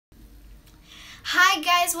Hi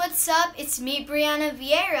guys, what's up? It's me, Brianna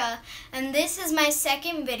Vieira, and this is my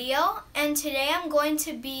second video, and today I'm going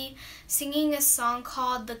to be singing a song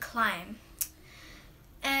called The Climb.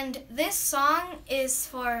 And this song is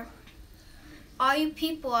for all you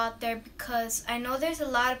people out there, because I know there's a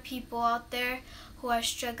lot of people out there who are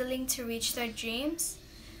struggling to reach their dreams.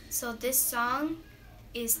 So this song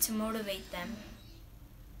is to motivate them.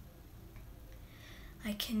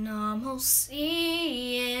 I can almost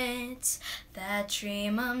see it, that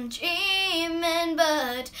dream I'm dreaming,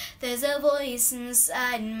 but there's a voice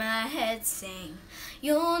inside my head saying,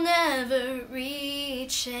 you'll never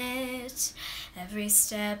reach it. Every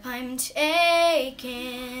step I'm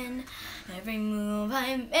taking, every move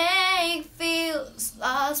I make feels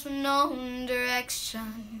lost with no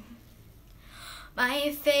direction.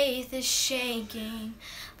 My faith is shaking,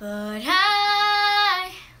 but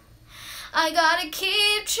I gotta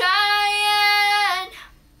keep trying,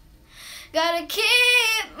 gotta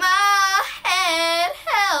keep my head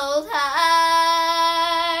held high.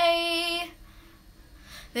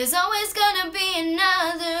 There's always gonna be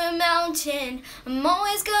another mountain, I'm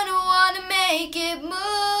always gonna wanna make it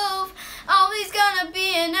move. Always gonna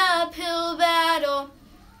be an uphill battle,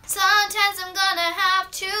 sometimes I'm gonna have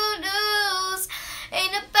to lose.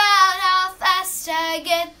 Ain't about how fast I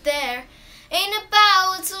get there, ain't about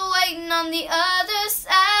what's waiting on the other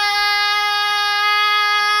side.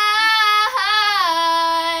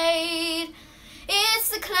 It's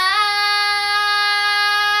the climb.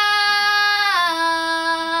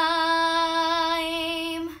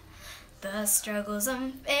 The struggles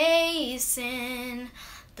I'm facing,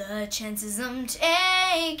 the chances I'm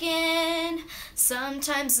taking,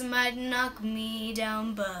 sometimes might knock me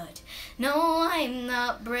down, but no, I'm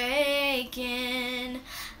not breaking.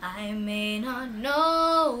 I may not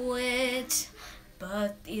know it,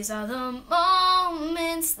 but these are the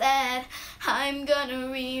moments that I'm gonna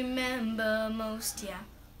remember most, yeah.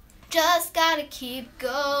 Just gotta keep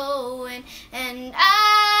going, and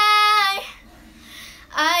I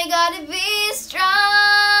gotta be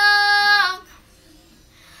strong.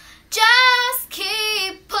 Just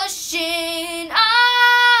keep pushing on,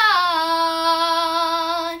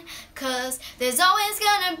 'cause there's always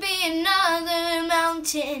gonna be another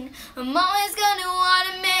mountain. I'm always gonna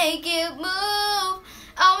wanna make it move.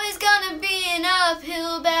 Always gonna be an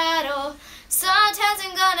uphill battle, sometimes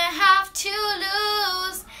I'm gonna have to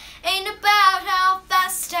lose. Ain't about how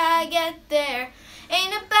fast I get there,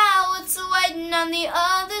 ain't about what's waiting on the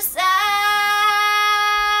other side.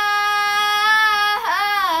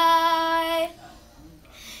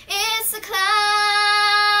 It's the climb.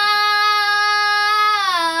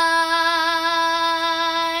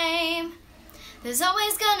 There's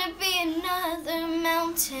always gonna be another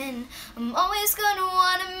mountain, I'm always gonna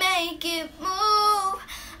wanna make it move.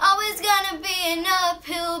 Always gonna be an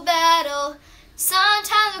uphill battle,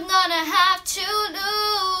 sometimes I'm gonna have to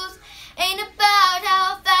lose. Ain't about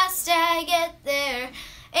how fast I get there,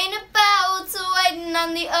 ain't about what's waiting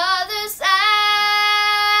on the other